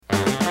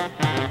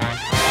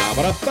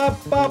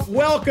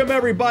Welcome,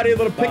 everybody,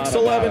 to the Pix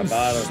 11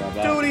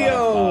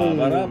 studio.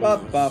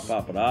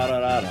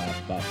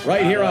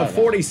 Right here on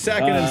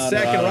 42nd and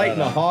 2nd, right in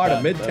the heart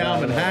of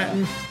Midtown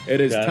Manhattan.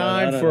 It is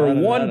time for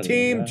one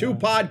team, two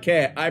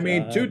podcast. I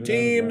mean, two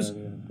teams,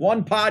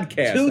 one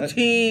podcast. Two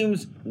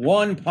teams,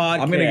 one podcast.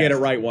 I'm going to get it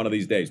right one of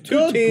these days. Two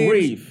Good teams,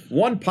 grief.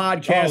 one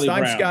podcast. Charlie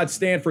I'm Brown. Scott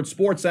Stanford,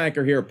 sports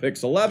anchor here at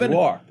Pix 11. You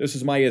are. This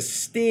is my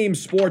esteemed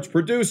sports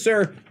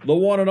producer, the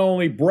one and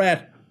only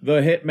Brett, the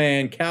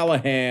Hitman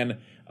Callahan.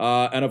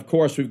 And, of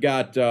course, we've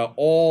got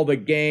all the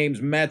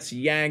games, Mets,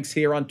 Yanks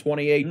here on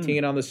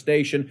 2018 on the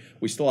station.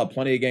 We still have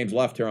plenty of games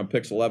left here on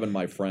Pix 11,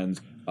 my friends.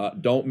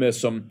 Don't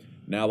miss them.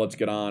 Now let's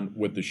get on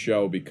with the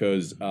show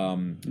because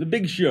the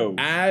big show.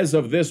 As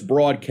of this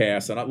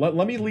broadcast, and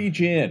let me lead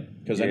you in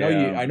because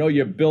I know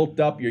you're built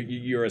up.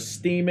 You're a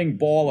steaming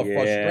ball of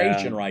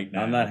frustration right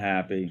now. I'm not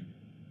happy.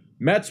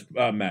 Mets.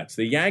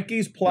 The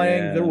Yankees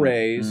playing the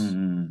Rays.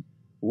 Mm-hmm.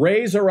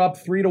 Rays are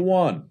up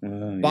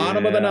 3-1.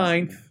 Bottom of the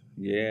ninth.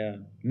 Yeah.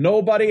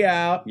 Nobody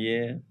out.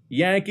 Yeah.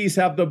 Yankees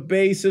have the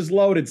bases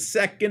loaded.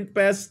 Second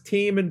best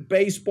team in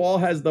baseball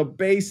has the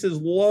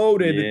bases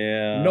loaded.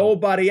 Yeah.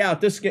 Nobody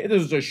out. This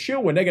is a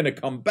shoo-in. They're going to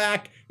come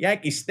back.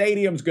 Yankee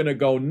Stadium's going to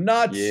go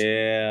nuts.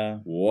 Yeah.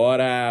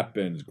 What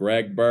happens?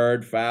 Greg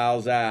Bird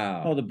fouls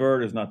out. Oh, the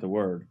bird is not the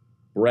word.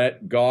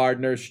 Brett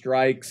Gardner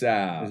strikes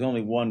out. There's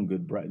only one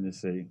good Brett in the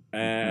city.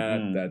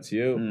 And that's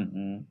you.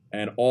 Mm-hmm.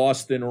 And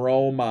Austin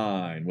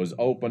Romine was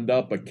opened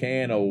up a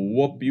can of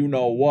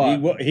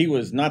whoop-you-know-what. He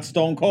was not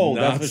stone cold,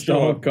 Not that's for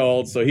stone sure.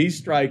 cold, so he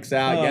strikes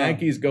out.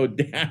 Yankees go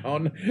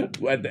down.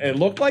 It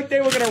looked like they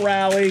were going to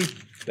rally.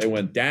 They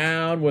went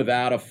down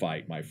without a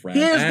fight, my friend.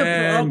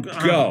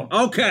 Here's go.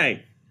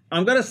 Okay.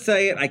 I'm going to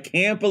say it. I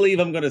can't believe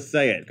I'm going to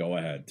say it. Go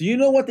ahead. Do you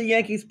know what the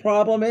Yankees'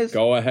 problem is?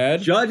 Go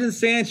ahead. Judge and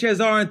Sanchez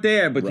aren't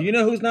there, but do you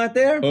know who's not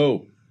there?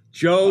 Who?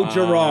 Joe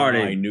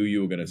Girardi. I knew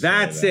you were going to say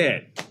That's that.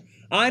 it.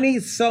 I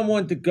need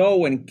someone to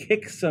go and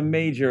kick some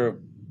major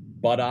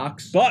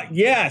buttocks. But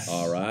yes.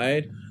 All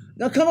right.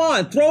 Now come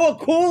on, throw a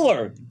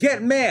cooler.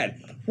 Get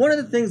mad. One of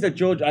the things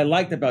that I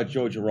liked about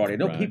Joe Girardi, I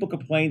know people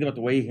complained about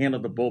the way he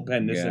handled the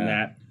bullpen, this and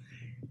that.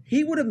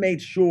 He would have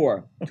made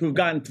sure to have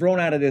gotten thrown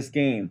out of this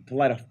game to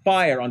light a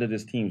fire under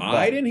this team's butt.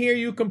 I didn't hear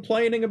you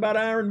complaining about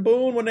Aaron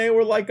Boone when they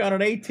were like on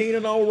an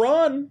 18-0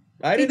 run.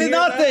 He did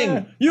nothing.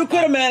 That. You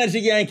could have managed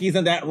the Yankees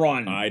on that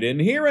run. I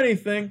didn't hear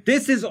anything.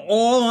 This is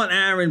all on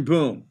Aaron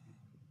Boone.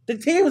 The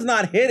team's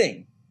not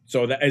hitting.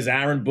 So that is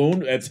Aaron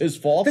Boone. It's his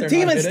fault. The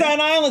team in Staten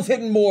Island's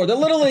hitting more. The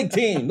Little League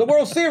team. The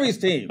World Series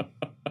team.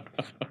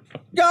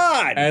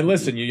 God. And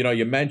listen,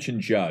 you mentioned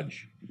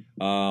Judge.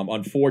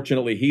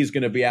 Unfortunately, he's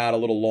going to be out a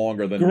little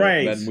longer than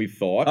we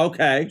thought.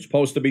 Okay. It's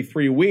supposed to be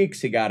 3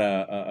 weeks. He got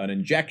an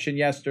injection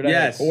yesterday,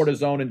 a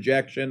cortisone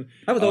injection.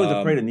 I was always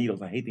afraid of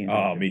needles. I hate the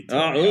injection. Oh, me too.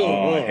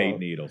 I hate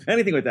needles.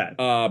 Anything with that.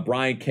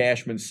 Brian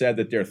Cashman said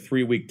that their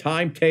 3-week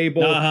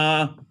timetable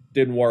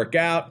didn't work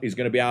out. He's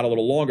going to be out a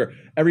little longer.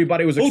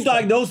 Everybody was Who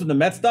diagnosed him? The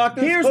Mets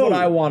doctor? Here's what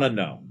I want to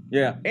know.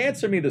 Yeah.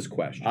 Answer me this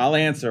question. I'll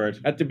answer it.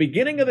 At the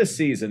beginning of the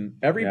season,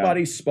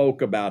 everybody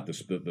spoke about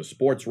the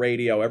sports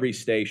radio, every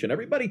station.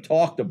 Everybody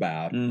talked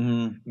about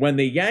when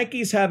the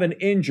Yankees have an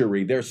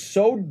injury, they're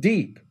so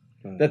deep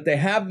that they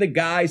have the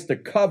guys to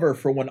cover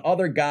for when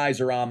other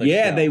guys are on the show.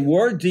 Yeah, they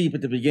were deep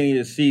at the beginning of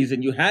the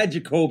season. You had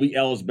Jacoby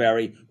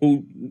Ellsbury,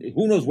 who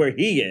knows where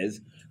he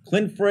is.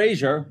 Clint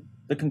Frazier,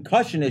 the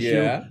concussion issue.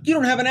 Yeah. You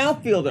don't have an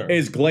outfielder.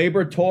 Is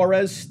Gleyber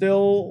Torres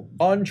still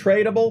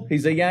untradeable?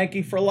 He's a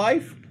Yankee for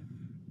life?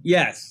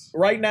 Yes.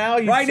 Right now?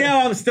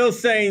 Now, I'm still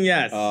saying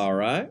yes. All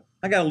right.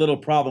 I got a little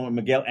problem with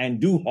Miguel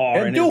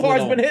Andujar. And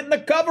Andujar's been hitting the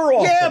cover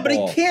off Yeah, the but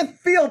ball. he can't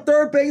field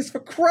third base for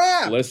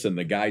crap. Listen,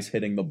 the guy's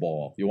hitting the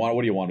ball.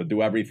 What do you want to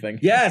do everything?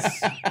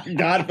 Yes.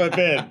 God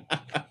forbid.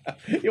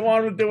 You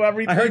want him to do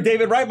everything? I heard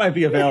David Wright might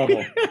be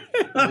available.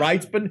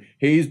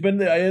 He's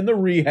been in the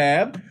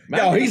rehab.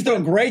 Yo, he's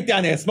doing great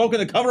down there, smoking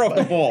the cover off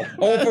the ball.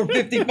 0 for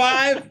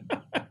 55.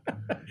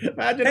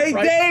 Hey,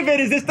 David,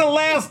 is this the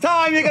last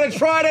time you're going to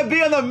try to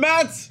be on the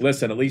Mets?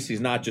 Listen, at least he's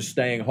not just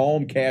staying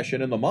home,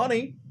 cashing in the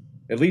money.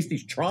 At least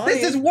he's trying.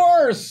 This is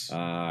worse.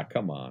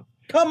 Come on.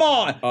 Come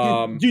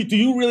on. Do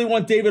you really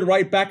want David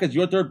Wright back as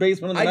your third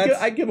baseman on the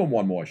Mets? I give him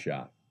one more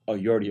shot. Oh,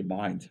 you're out of your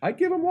mind. I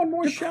give him one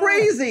more You're shot.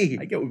 Crazy.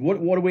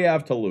 What do we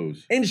have to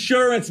lose?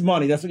 Insurance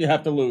money. That's what you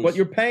have to lose. But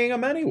you're paying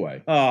him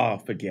anyway. Oh,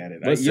 forget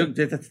it. Listen,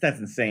 that's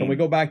insane. Can we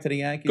go back to the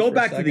Yankees? Go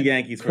back to the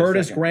Yankees.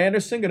 Curtis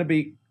Granderson going to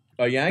be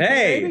a Yankee?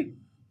 Hey. Maybe?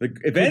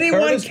 If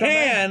anyone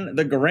can,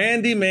 the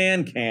Grandy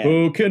man can.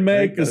 Who can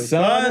make the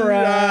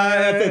sunrise?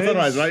 That's the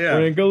sunrise, right? Yeah.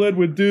 Sprinkle it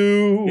with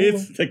dew.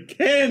 It's the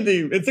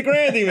Candy. It's the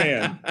Grandy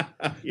man.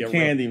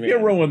 Candy man. You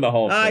ruined the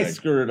whole thing. I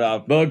screwed it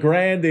up. The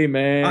Grandy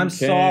man. I'm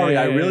sorry.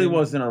 I really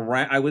wasn't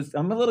around.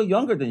 I'm a little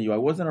younger than you. I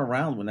wasn't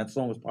around when that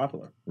song was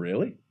popular.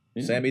 Really?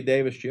 Yeah. Sammy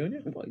Davis Jr.?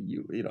 Well,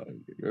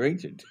 you're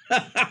ancient.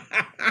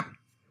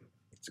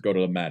 Let's go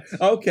to the Mets.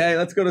 Okay,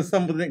 let's go to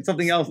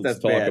something else Let's that's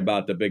talk bad.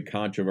 about the big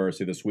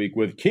controversy this week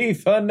with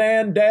Keith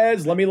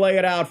Hernandez. Let me lay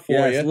it out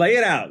for you. Lay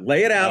it out.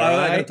 Lay it out. All I'm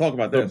right. going to talk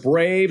about The this.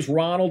 Braves,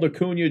 Ronald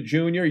Acuna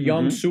Jr.,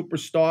 young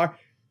superstar.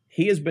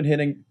 He has been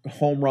hitting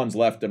home runs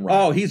left and right.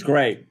 Oh, he's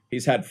great.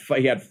 He had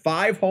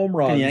 5 home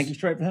runs Can the Yankees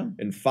trade for him?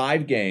 in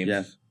 5 games.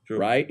 Yes, true.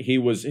 Right? He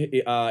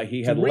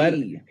had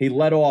Three.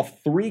 led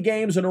off 3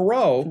 games in a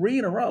row 3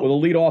 in a row. with a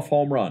leadoff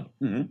home run.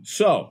 Mhm.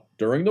 So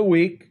during the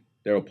week,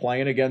 they were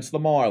playing against the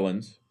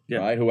Marlins,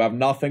 right? Who have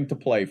nothing to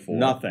play for.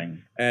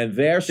 Nothing. And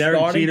their Derek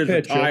starting Jeter's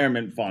pitcher,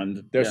 retirement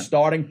fund. their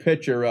starting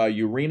pitcher,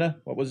 Urena.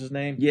 What was his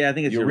name? Yeah, I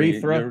think it's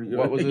Urethra.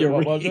 What was it?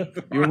 What was it?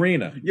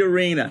 Urena.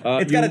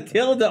 Urena. It's got a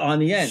tilde on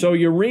the end. So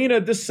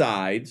Urena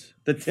decides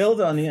the tilde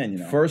on the end, you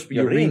know. first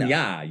Urena.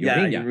 Urena.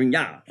 Yeah,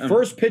 Urena.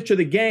 First pitch of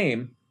the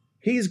game,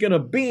 he's gonna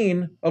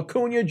bean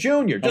Acuna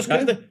Jr. Just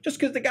because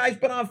Okay. the guy's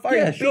been on fire,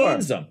 Yeah, he sure.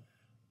 beans him.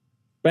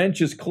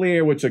 Bench is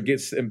clear, which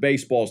gets in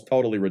baseball is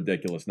totally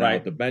ridiculous now.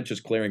 Right. The bench is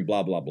clearing,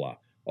 blah blah blah.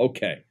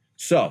 Okay,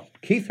 so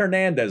Keith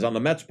Hernandez on the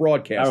Mets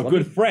broadcast. Our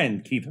good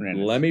friend, Keith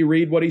Hernandez. Let me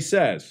read what he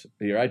says.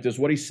 All right, this is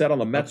what he said on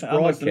the Mets Okay,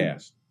 I'm listening.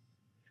 broadcast.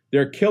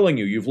 They're killing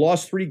you. You've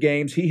lost 3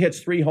 games. He hits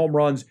 3 home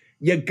runs.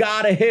 You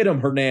gotta hit him,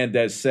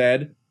 Hernandez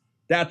said.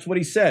 That's what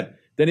he said.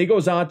 Then he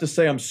goes on to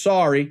say, I'm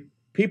sorry.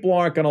 People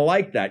aren't going to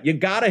like that. You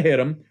got to hit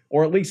him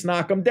or at least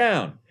knock him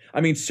down. I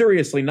mean,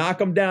 seriously,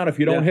 knock him down if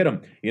you don't hit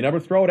him. You never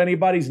throw at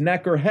anybody's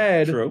neck or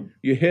head. True.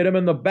 You hit him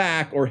in the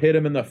back or hit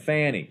him in the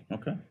fanny.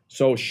 Okay.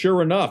 So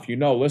sure enough,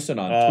 listen,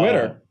 on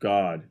Twitter,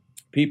 God.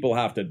 people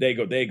have to, they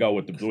go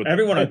with the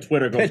Everyone on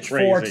Twitter goes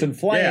pitchchforks crazy. and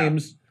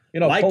flames.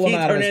 Like pull him Keith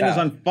out of his Hernandez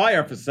house. on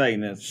fire for saying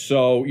this.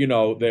 So,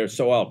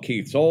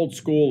 Keith's old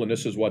school, and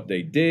this is what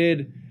they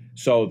did.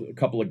 So a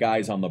couple of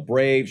guys on the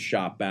Braves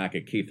shot back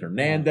at Keith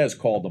Hernandez,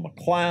 called him a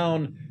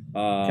clown.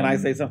 Can I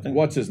say something?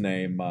 What's his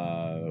name?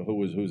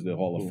 Who's the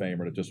Hall of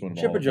Famer that just went?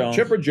 Chipper Jones.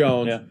 Chipper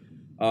Jones.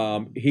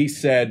 He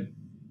said,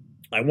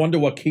 "I wonder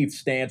what Keith's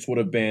stance would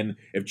have been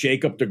if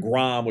Jacob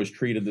deGrom was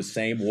treated the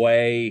same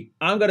way."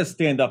 I'm going to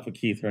stand up for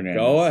Keith Hernandez.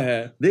 Go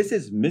ahead. This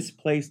is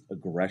misplaced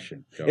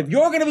aggression. Go If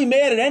you're going to be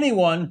mad at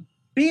anyone,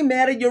 be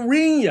mad at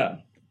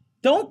Urena.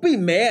 Don't be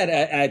mad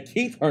at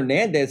Keith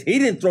Hernandez. He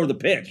didn't throw the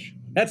pitch.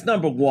 That's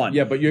number one.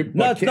 Yeah, but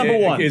that's number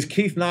one. Is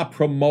Keith not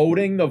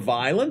promoting the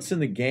violence in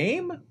the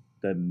game?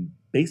 The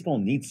baseball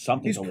needs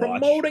something He's to watch.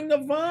 promoting the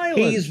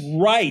violence. He's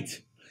right.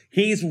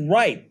 He's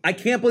right. I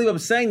can't believe I'm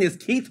saying this.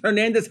 Keith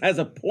Hernandez has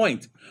a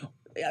point.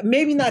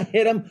 Maybe not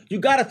hit him. You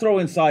got to throw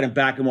inside and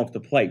back him off the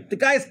plate. The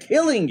guy's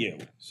killing you.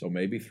 So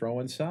maybe throw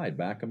inside,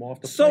 back him off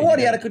the So plate. what?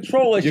 He had a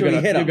control issue. He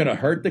hit him. You're going to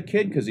hurt the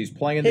kid because he's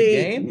playing the He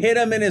game? hit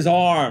him in his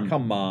arm.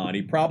 Come on.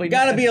 He probably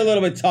Got to be a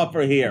little bit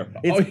tougher here.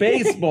 It's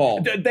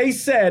baseball. They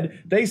said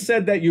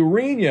that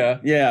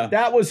Urena,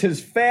 that was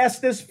his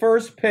fastest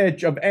first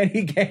pitch of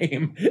any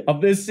game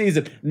of this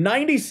season.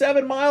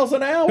 97 miles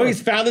an hour. So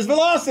he's found his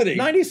velocity.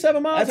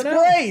 97 miles That's an hour.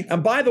 great.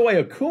 And by the way,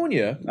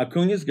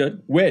 Acuna's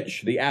good.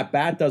 Which the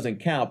at-bat doesn't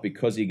count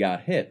because he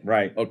got hit.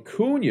 Right.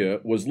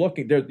 Acuna was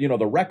looking there.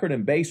 The record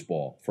in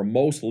baseball for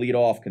most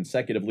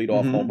consecutive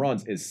leadoff home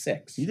runs is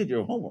 6. You did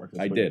your homework.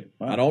 I did.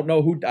 Wow. I don't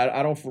know who.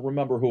 I don't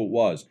remember who it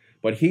was,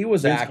 but he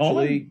was Vince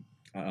actually.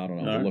 I don't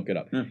know. No. We'll look it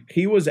up.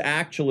 He was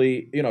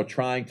actually,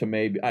 trying to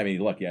maybe. I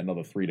mean, look, he had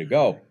another 3 to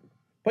go,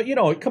 but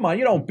come on,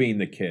 you don't bean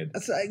the kid.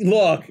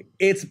 Look,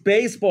 it's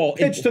baseball.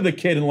 Pitch to the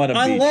kid and let him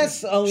unless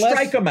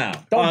strike him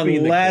out. Don't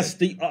bean the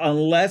kid.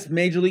 Unless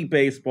Major League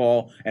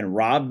Baseball and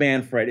Rob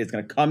Manfred is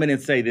going to come in and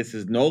say this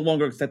is no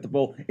longer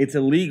acceptable, it's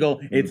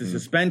illegal, it's a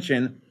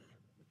suspension.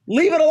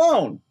 Leave it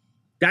alone.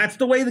 That's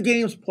the way the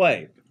game's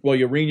played. Well,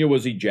 Urena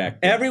was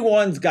ejected.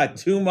 Everyone's got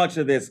too much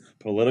of this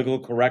political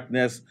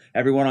correctness.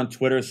 Everyone on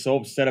Twitter is so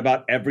upset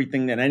about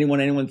everything that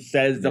anyone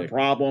says is a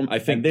problem. I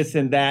think this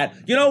and that.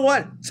 You know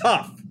what?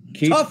 Tough.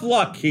 Tough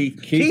luck,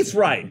 Keith. Keith's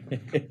right.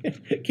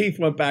 Keith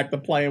went back to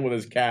playing with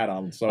his cat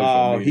on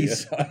social media.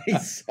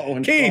 He's so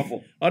in Keith,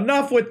 trouble.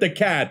 enough with the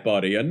cat,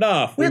 buddy.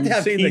 Enough. We have to We've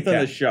have seen Keith the cat.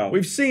 on the show.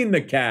 We've seen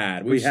the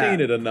cat. We've seen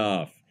it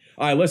enough.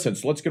 All right, listen,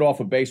 so let's get off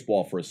of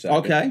baseball for a second.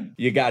 Okay.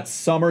 You got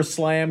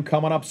SummerSlam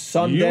coming up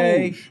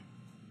Sunday. Huge.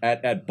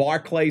 At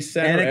Barclays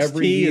Center NXT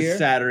every year. is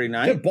Saturday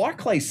night. Dude,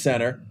 Barclays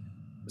Center,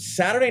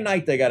 Saturday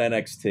night they got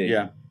NXT.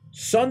 Yeah.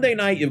 Sunday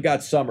night you've got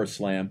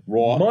SummerSlam.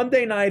 Raw.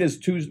 Monday night is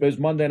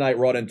Monday Night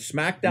Raw, and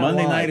SmackDown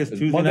Monday Live night is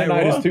Tuesday Monday Night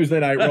night Raw? is Tuesday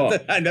Night Raw.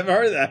 I never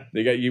heard of that.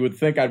 You would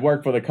think I'd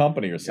work for the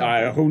company or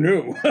something. Who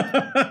knew?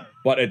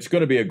 But it's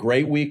going to be a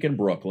great week in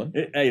Brooklyn.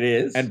 It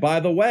is. And by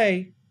the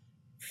way,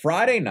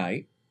 Friday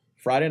night,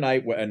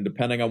 and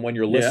depending on when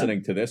you're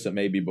listening to this, it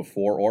may be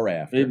before or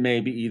after. It may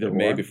be either or.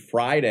 Maybe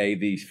Friday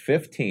the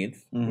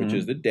 15th, which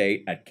is the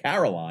date, at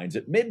Caroline's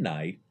at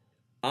midnight,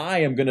 I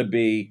am going to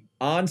be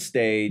on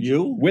stage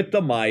with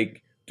the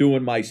mic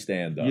doing my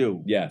stand-up.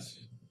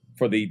 Yes.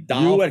 For the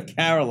Dolph. You at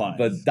Caroline's.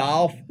 The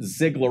Dolph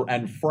Ziggler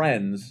and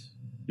Friends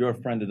You're a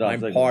friend of Dolph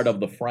I'm Ziggler's. part of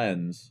the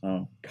Friends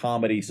Oh.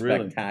 Comedy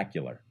Really?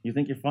 Spectacular. You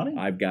think you're funny?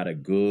 I've got a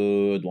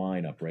good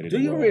lineup ready to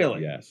Do you roll.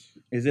 really? Yes.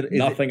 Is it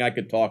Nothing I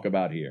could talk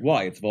about here.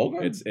 Why? It's vulgar?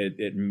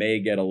 It may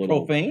get a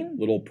little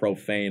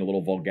profane? a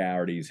little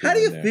vulgarities. How do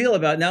here you and there. feel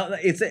about now?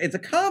 It's a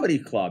comedy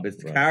club.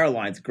 It's Right.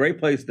 Caroline's, great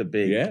place to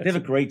be. Yeah, They have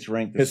a great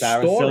drink. The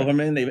historic. Sarah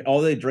Silverman.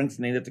 All their drinks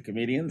named after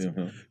comedians.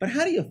 Mhm. But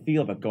how do you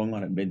feel about going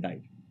on at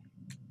midnight?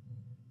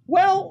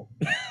 Well,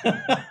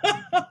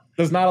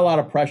 there's not a lot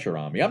of pressure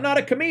on me. I'm not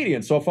a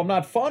comedian, so if I'm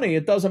not funny,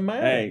 it doesn't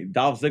matter. Hey,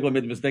 Dolph Ziggler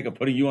made the mistake of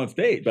putting you on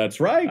stage. That's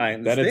right. I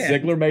Then it's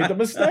understand. Ziggler made the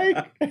mistake.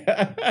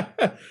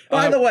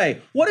 By the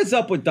way, what is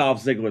up with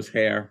Dolph Ziggler's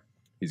hair?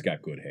 He's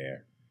got good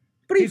hair.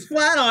 But he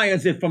flat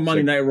irons it for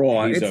Monday Night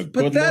Raw. He's It's a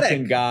good-looking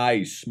pathetic. guy.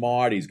 He's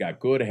smart. He's got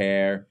good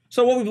hair.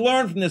 So what we've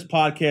learned from this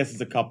podcast is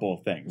a couple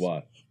of things.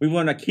 What? We've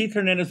learned that Keith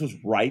Hernandez was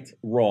right.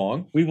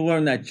 Wrong. We've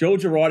learned that Joe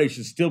Girardi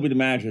should still be the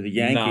manager of the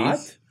Yankees.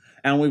 Not.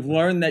 And we've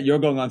learned that you're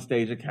going on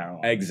stage at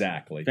Caroline.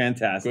 Exactly.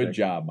 Fantastic. Good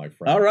job, my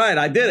friend. All right,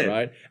 I did it. All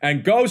right.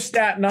 And go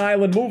Staten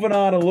Island. Moving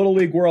on to Little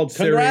League World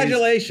Series.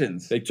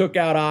 Congratulations. They took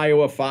out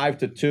Iowa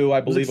 5-2,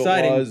 I believe it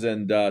exciting. was,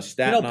 and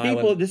Staten people,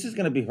 Island. this is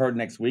going to be heard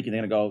next week, and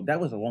they're going to go, that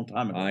was a long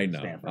time ago. I know,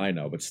 Stanford. I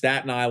know. But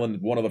Staten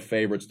Island, one of the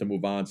favorites to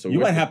move on. So You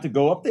we're- might have to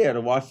go up there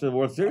to watch the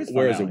World Series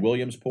Where is it? finale.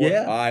 Williamsport?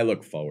 Yeah. I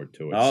look forward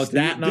to it. Oh,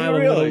 Staten do you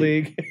Island really? Little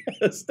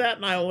League.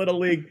 Staten Island Little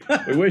League.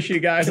 We wish you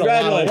guys a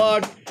lot of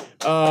luck.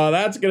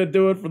 That's going to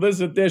do it for this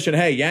edition.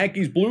 Hey,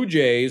 Yankees Blue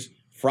Jays,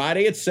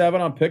 Friday at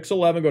 7 on Pix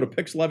 11. Go to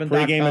pix11.com.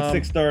 Pre-game at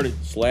 6:30.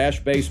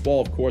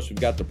 /baseball. Of course, we've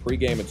got the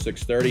pregame at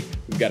 6:30.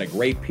 We've got a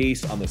great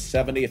piece on the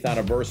 70th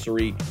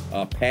anniversary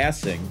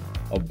passing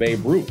of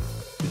Babe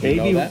Ruth. Did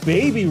you know that?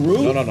 Baby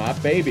Ruth? No,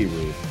 not Baby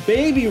Ruth.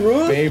 Baby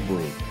Ruth? Babe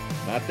Ruth.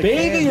 Not the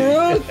Baby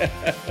candy.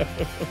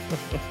 Ruth?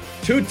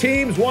 2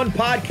 teams, 1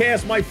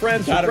 podcast, my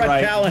friends. Got it Brett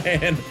right.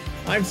 Callahan.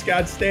 I'm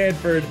Scott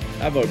Stanford.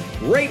 Have a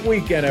great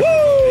weekend, everyone.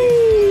 Woo!